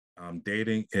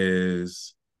Dating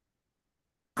is,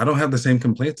 I don't have the same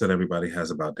complaints that everybody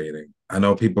has about dating. I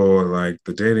know people are like,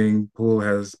 the dating pool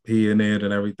has pee in it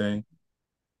and everything.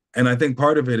 And I think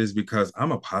part of it is because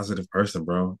I'm a positive person,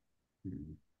 bro.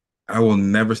 Mm. I will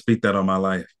never speak that on my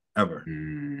life, ever.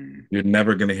 Mm. You're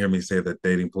never going to hear me say that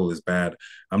dating pool is bad.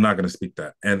 I'm not going to speak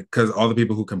that. And because all the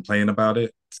people who complain about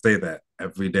it say that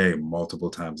every day, multiple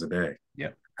times a day.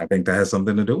 Yep. I think that has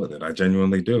something to do with it. I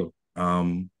genuinely do.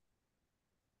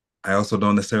 I also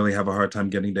don't necessarily have a hard time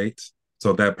getting dates.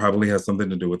 So that probably has something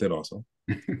to do with it also.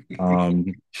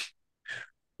 Um,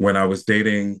 when I was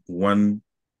dating one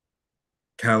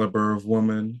caliber of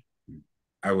woman,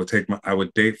 I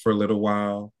would date for a little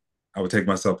while. I would take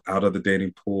myself out of the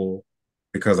dating pool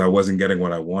because I wasn't getting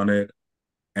what I wanted,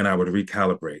 and I would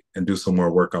recalibrate and do some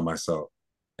more work on myself.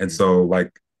 And so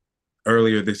like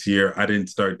earlier this year, I didn't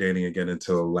start dating again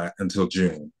until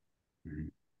June.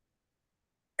 Mhm.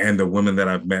 And the women that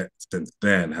I've met since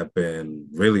then have been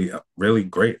really, really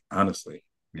great, honestly.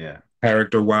 Yeah.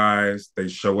 Character wise, they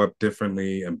show up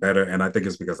differently and better. And I think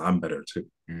it's because I'm better too.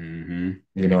 Hmm.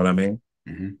 You know what I mean?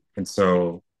 Hmm. And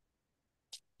so,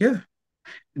 yeah,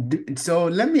 So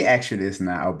let me ask you this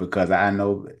now because I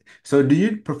know. So do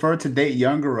you prefer to date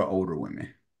younger or older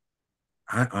women?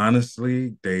 I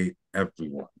honestly date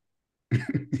everyone.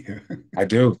 Yeah. I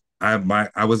do. I've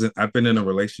been in a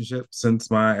relationship since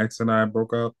my ex and I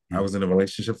broke up. I was in a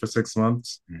relationship for 6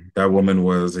 months. Mhm. That woman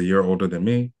was a year older than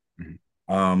me.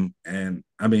 Mhm. And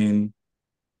I mean,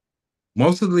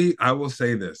 I will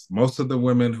say this, most of the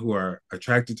women who are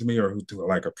attracted to me or who to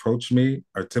like approach me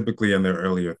are typically in their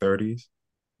earlier 30s.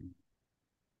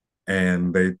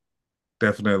 And they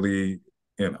definitely,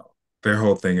 you know, their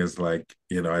whole thing is like,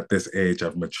 at this age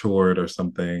I've matured or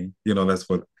something. That's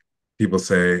what people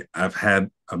say. I've had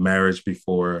a marriage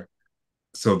before.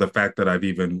 So the fact that I've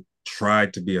even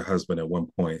tried to be a husband at one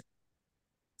point,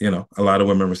 a lot of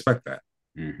women respect that,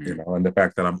 Mhm. and the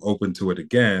fact that I'm open to it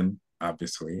again,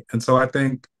 obviously. And so I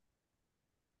think,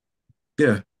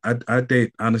 yeah, I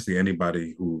date honestly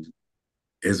anybody who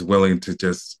is willing to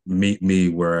just meet me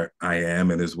where I am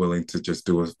and is willing to just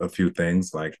do a few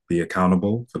things like be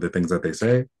accountable for the things that they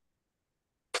say,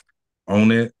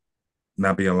 own it,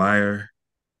 not be a liar.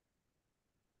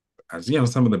 As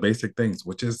some of the basic things,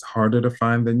 which is harder to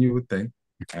find than you would think,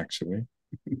 actually.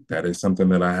 That is something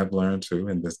that I have learned too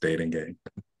in this dating game.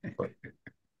 But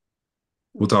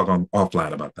we'll talk on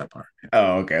offline about that part.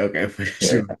 Oh, okay, okay, for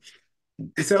Yeah, sure.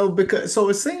 So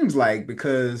it seems like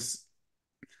because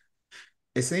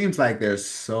it seems like there's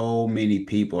so many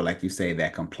people, like you say,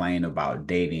 that complain about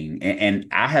dating, and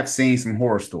I have seen some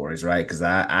horror stories, right? Because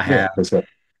I yeah, have for sure.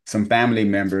 some family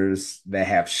members that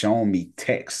have shown me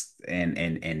texts and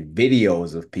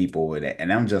videos of people with it,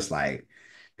 and I'm just like,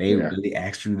 they Yeah, really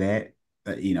asked you that,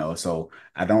 so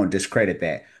I don't discredit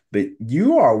that. But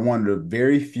you are one of the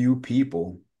very few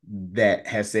people that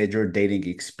has said your dating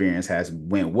experience has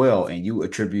went well, and you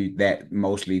attribute that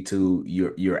mostly to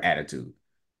your attitude.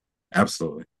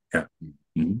 absolutely. Yeah.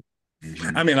 Mhm.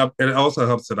 I Mhm. mean, it also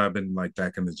helps that I've been like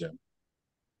back in the gym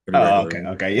pretty Oh, okay,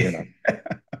 regularly. okay, yeah.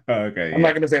 I'm Okay, not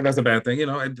yeah. going to say that's a bad thing.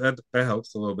 That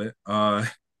helps a little bit.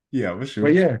 Yeah, for But sure.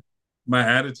 yeah, my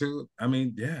attitude. I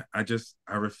mean, yeah,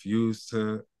 I refuse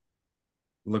to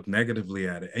look negatively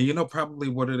at it. And probably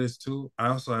what it is too. I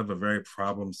also have a very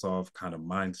problem solve kind of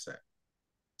mindset.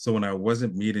 So when I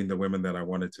wasn't meeting the women that I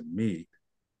wanted to meet,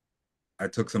 I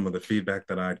took some of the feedback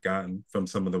that I'd gotten from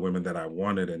some of the women that I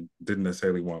wanted and didn't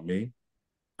necessarily want me.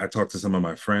 I talked to some of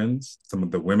my friends, some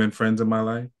of the women friends in my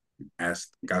life,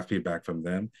 got feedback from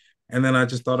them. And then I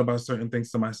just thought about certain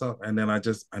things to myself. And then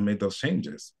I made those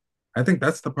changes. I think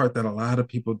that's the part that a lot of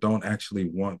people don't actually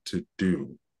want to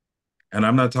do. And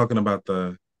I'm not talking about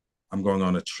I'm going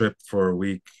on a trip for a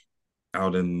week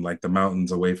out in like the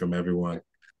mountains away from everyone.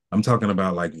 I'm talking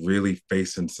about like really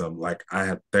facing like I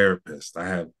have therapists, I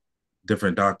have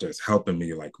different doctors helping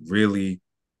me like really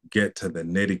get to the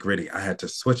nitty gritty. I had to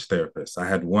switch therapists. I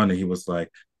had one and he was like,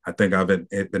 I think I've been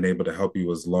able to help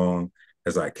you as long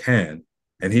as I can.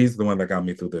 And he's the one that got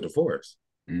me through the divorce.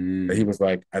 But he Mm. was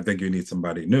like, I think you need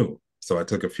somebody new. So I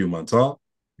took a few months off.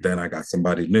 Then I got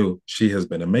somebody new. She has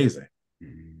been amazing.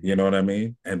 You Mm. know what I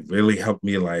mean? And really helped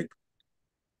me like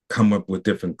come up with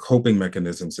different coping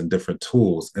mechanisms and different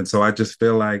tools. And so I just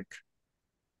feel like,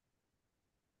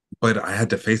 but I had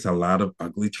to face a lot of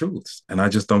ugly truths. And I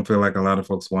just don't feel like a lot of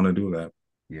folks want to do that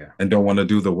Yeah. and don't want to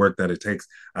do the work that it takes.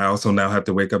 I also now have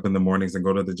to wake up in the mornings and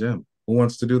go to the gym. Who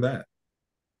wants to do that?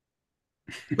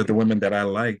 But the women that I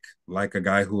like a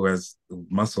guy who has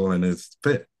muscle and is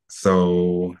fit.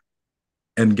 So,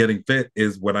 and getting fit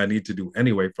is what I need to do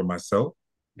anyway for myself,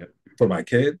 Yep. for my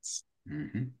kids.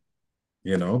 Hmm.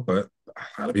 but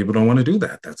a lot of people don't want to do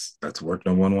that. That's work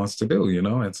no one wants to do.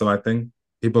 And so I think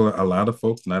a lot of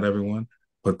folks, not everyone,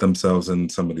 put themselves in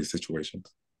some of these situations.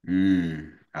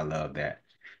 I love that.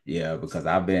 Yeah, because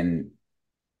I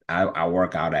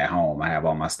work out at home. I have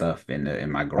all my stuff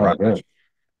in my Oh, garage good,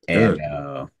 and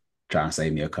good. trying to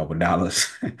save me a couple dollars.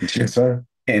 Yes, sir.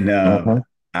 And Uh-huh.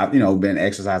 I've been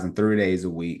exercising 3 days a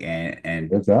week and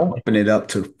Good job. upping it up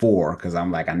to four because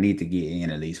I'm like I need to get in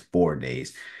at least 4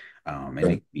 days. And it Good.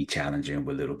 can be challenging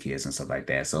with little kids and stuff like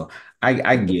that. So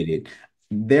I get it.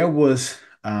 There was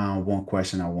one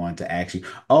question I wanted to ask you.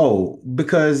 Oh,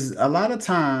 because a lot of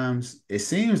times it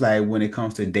seems like when it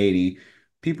comes to dating,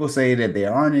 people say that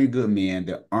there aren't any good men,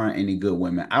 there aren't any good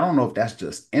women. I don't know if that's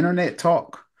just internet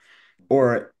talk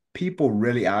or people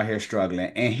really out here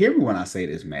struggling. And hear me when I say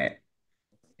this, Matt.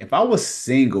 If I was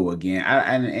single again,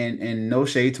 and no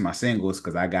shade to my singles,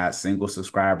 because I got single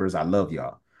subscribers. I love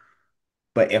y'all.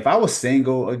 But if I was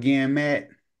single again, Matt,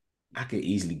 I could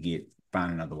easily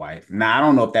find another wife. Now, I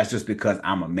don't know if that's just because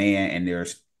I'm a man and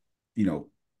there's, you know,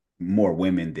 more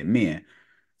women than men,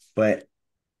 but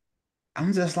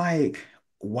I'm just like,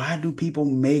 why do people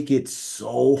make it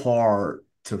so hard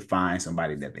to find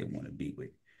somebody that they want to be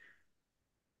with?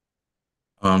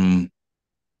 Um,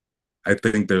 I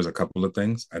think there's a couple of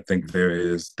things. I think there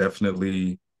is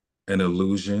definitely an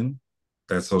illusion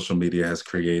that social media has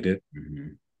created.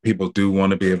 Mhm. People do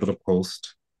want to be able to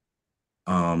post.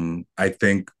 I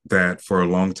think that for a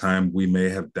long time we may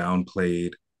have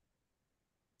downplayed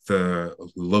the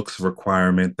looks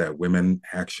requirement that women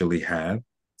actually have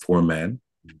for men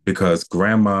because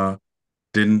grandma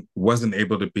didn't wasn't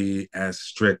able to be as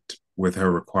strict with her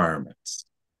requirements.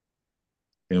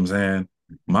 You know what I'm saying?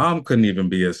 Mhm. Mom couldn't even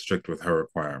be as strict with her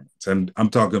requirements. And I'm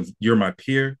talking, you're my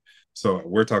peer. So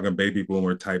we're talking baby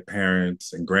boomer type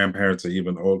parents and grandparents are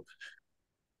even old.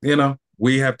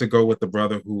 We have to go with the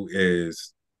brother who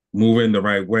is moving the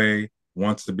right way,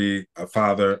 wants to be a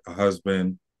father, a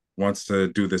husband, wants to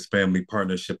do this family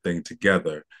partnership thing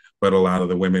together. But a lot of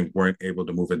the women weren't able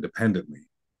to move independently,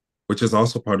 which is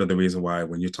also part of the reason why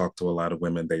when you talk to a lot of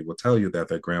women, they will tell you that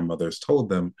their grandmothers told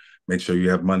them, make sure you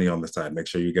have money on the side, make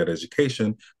sure you get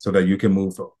education so that you can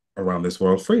move around this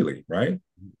world freely, right?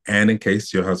 And in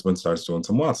case your husband starts doing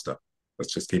some wild stuff,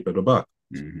 let's just keep it a buck.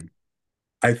 Mhm.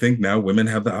 I think now women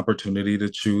have the opportunity to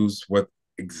choose what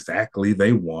exactly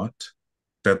they want,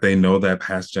 that they know that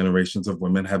past generations of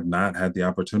women have not had the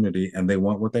opportunity and they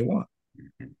want what they want.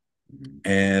 Mhm. Mhm.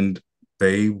 And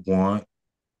they want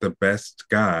the best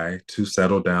guy to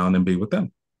settle down and be with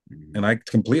them. Mhm. And I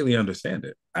completely understand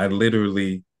it. I get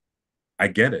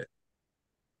it.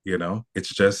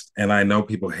 It's just, and I know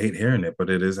people hate hearing it,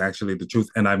 but it is actually the truth.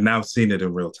 And I've now seen it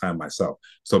in real time myself.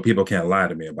 So people can't lie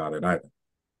to me about it either.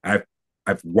 I've,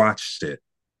 I've watched it.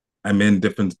 I'm in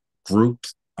different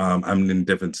groups. I'm in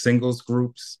different singles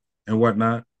groups and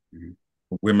whatnot. Mhm.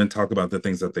 Women talk about the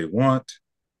things that they want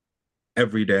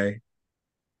every day.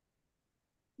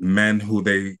 Men who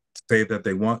they say that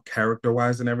they want character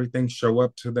wise and everything show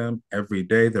up to them every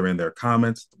day. They're in their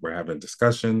comments. We're having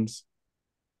discussions,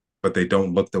 but they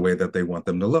don't look the way that they want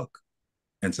them to look.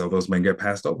 And so those men get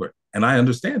passed over. And I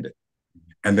understand it.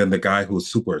 And then the guy who's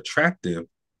super attractive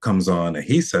comes on and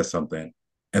he says something,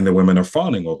 and the women are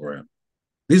fawning over him.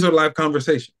 These are live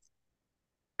conversations.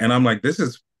 And I'm like, this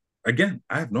is, again,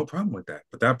 I have no problem with that.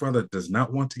 But that brother does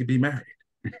not want to be married.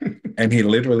 And he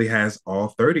literally has all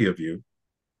 30 of you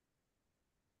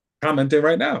commenting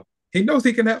right now. He knows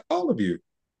he can have all of you.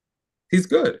 He's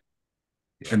good.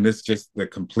 Yeah. And this is just the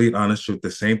complete honest truth. The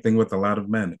same thing with a lot of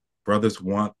men. Brothers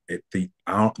want it. The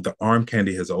arm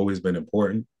candy has always been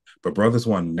important, but brothers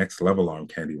want next level arm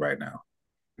candy right now.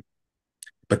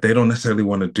 But they don't necessarily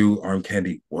want to do arm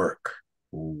candy work.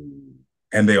 Ooh.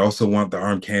 And they also want the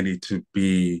arm candy to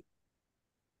be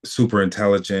super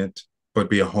intelligent, but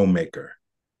be a homemaker,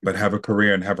 but have a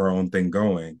career and have her own thing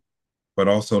going, but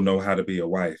also know how to be a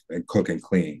wife and cook and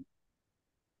clean,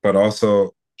 but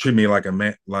also treat me like a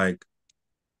man. Like,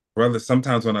 brother,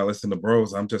 sometimes when I listen to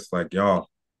bros, I'm just like, y'all,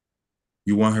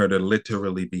 you want her to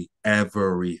literally be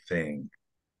everything.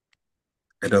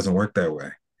 It doesn't work that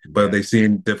way. But Yeah. they've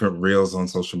seen different reels on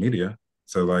social media.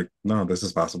 So, like, no, this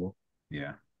is possible.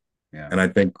 Yeah. Yeah. And I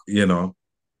think,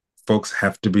 folks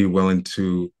have to be willing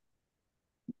to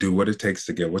do what it takes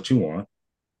to get what you want,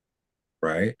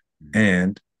 right? Mhm.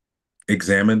 And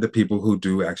examine the people who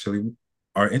do actually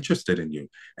are interested in you.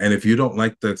 And if you don't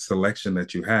like the selection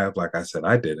that you have, like I said,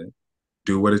 I didn't,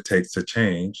 do what it takes to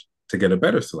change to get a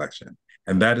better selection.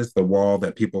 And that is the wall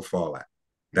that people fall at.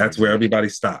 That's where Mhm. everybody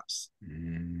stops.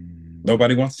 Mhm.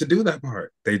 Nobody wants to do that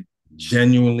part. They Mhm.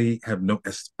 genuinely have no,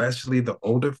 especially the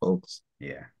older folks.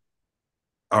 Yeah.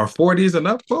 Our 40s and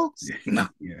up, folks? Yeah, No,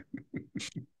 yeah,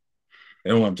 they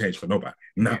don't want to change for nobody.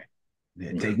 No, yeah.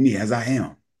 Yeah, no. take me as I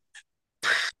am.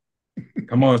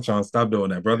 Come on, Sean, stop doing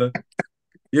that, brother.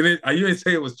 You didn't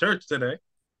say it was church today.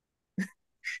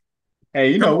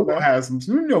 Hey, Come we're on gonna now, have some.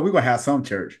 We're gonna have some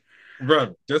church.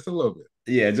 brother, just a little bit.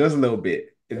 Yeah, just a little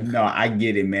bit. No, I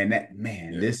get it, man. That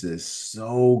man, Yeah, this is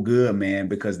so good, man,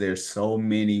 because there's so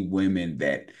many women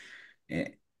that eh,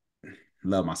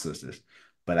 love my sisters,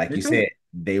 but like me you too. said,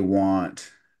 they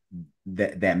want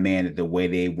that man the way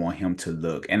they want him to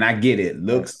look, and I get it.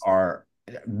 Yes,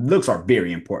 Looks are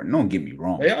very important. Don't get me they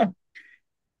wrong, are.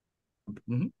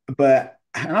 Mhm. but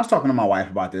and I was talking to my wife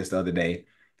about this the other day.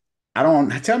 I don't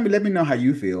tell me, let me know how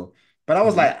you feel. But I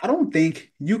was Mhm. like, I don't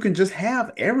think you can just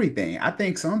have everything. I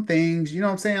think some things, you know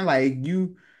what I'm saying? Like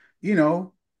you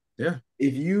know, Yeah,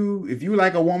 if you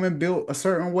like a woman built a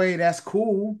certain way, that's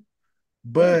cool. yeah,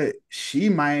 But she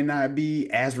might not be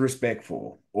as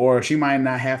respectful, or she might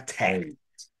not have tact.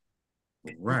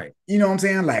 right, right, You know what I'm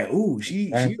saying? Like, ooh,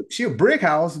 and she a brick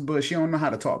house, but she don't know how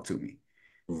to talk to me.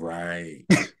 right,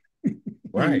 You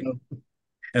right. know?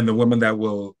 And the woman that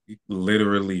will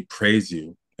literally praise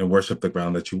you and worship the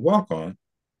ground that you walk on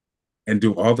and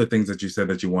do all the things that you said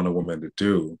that you want a woman to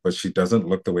do, but she doesn't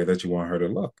look the way that you want her to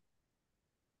look.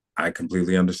 I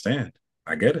completely understand.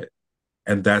 I get it.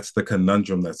 And that's the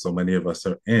conundrum that so many of us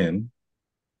are in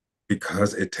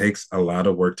because it takes a lot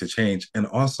of work to change. And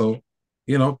also,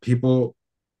 people,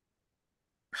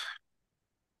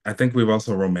 I think we've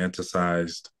also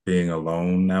romanticized being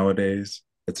alone nowadays.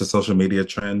 It's a social media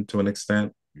trend to an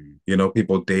extent. Mm,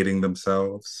 People dating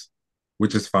themselves,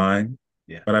 which is fine.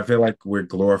 yeah. But I feel like we're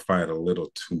glorified a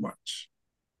little too much,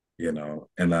 and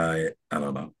I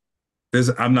don't know.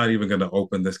 I'm not even gonna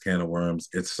open this can of worms.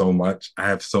 It's so much. I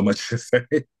have so much to say,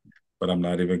 but I'm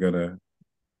not gonna go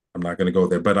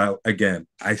there. But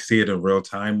I see it in real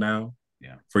time now.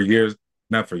 Yeah. For years,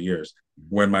 not for years,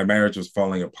 Mm-hmm. when my marriage was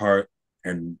falling apart,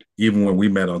 and even when we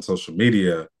met on social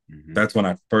media, Mm-hmm. that's when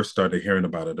I first started hearing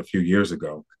about it a few years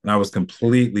ago, and I was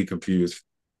completely confused.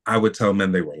 I would tell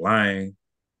men they were lying.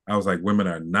 I was like, women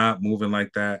are not moving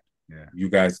like that. Yeah. You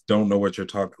guys don't know what you're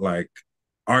talking like,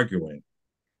 arguing.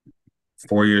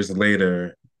 4 years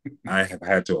later, I have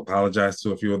had to apologize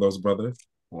to a few of those brothers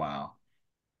Wow.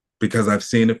 because I've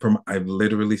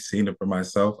literally seen it for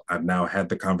myself. I've now had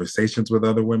the conversations with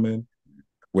other women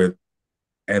with,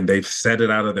 and they've said it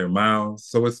out of their mouths.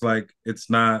 So it's like, it's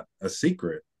not a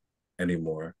secret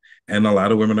anymore. And a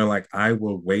lot of women are like, I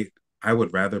will wait. I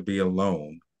would rather be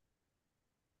alone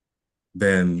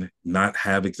than not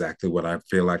have exactly what I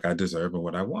feel like I deserve and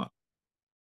what I want.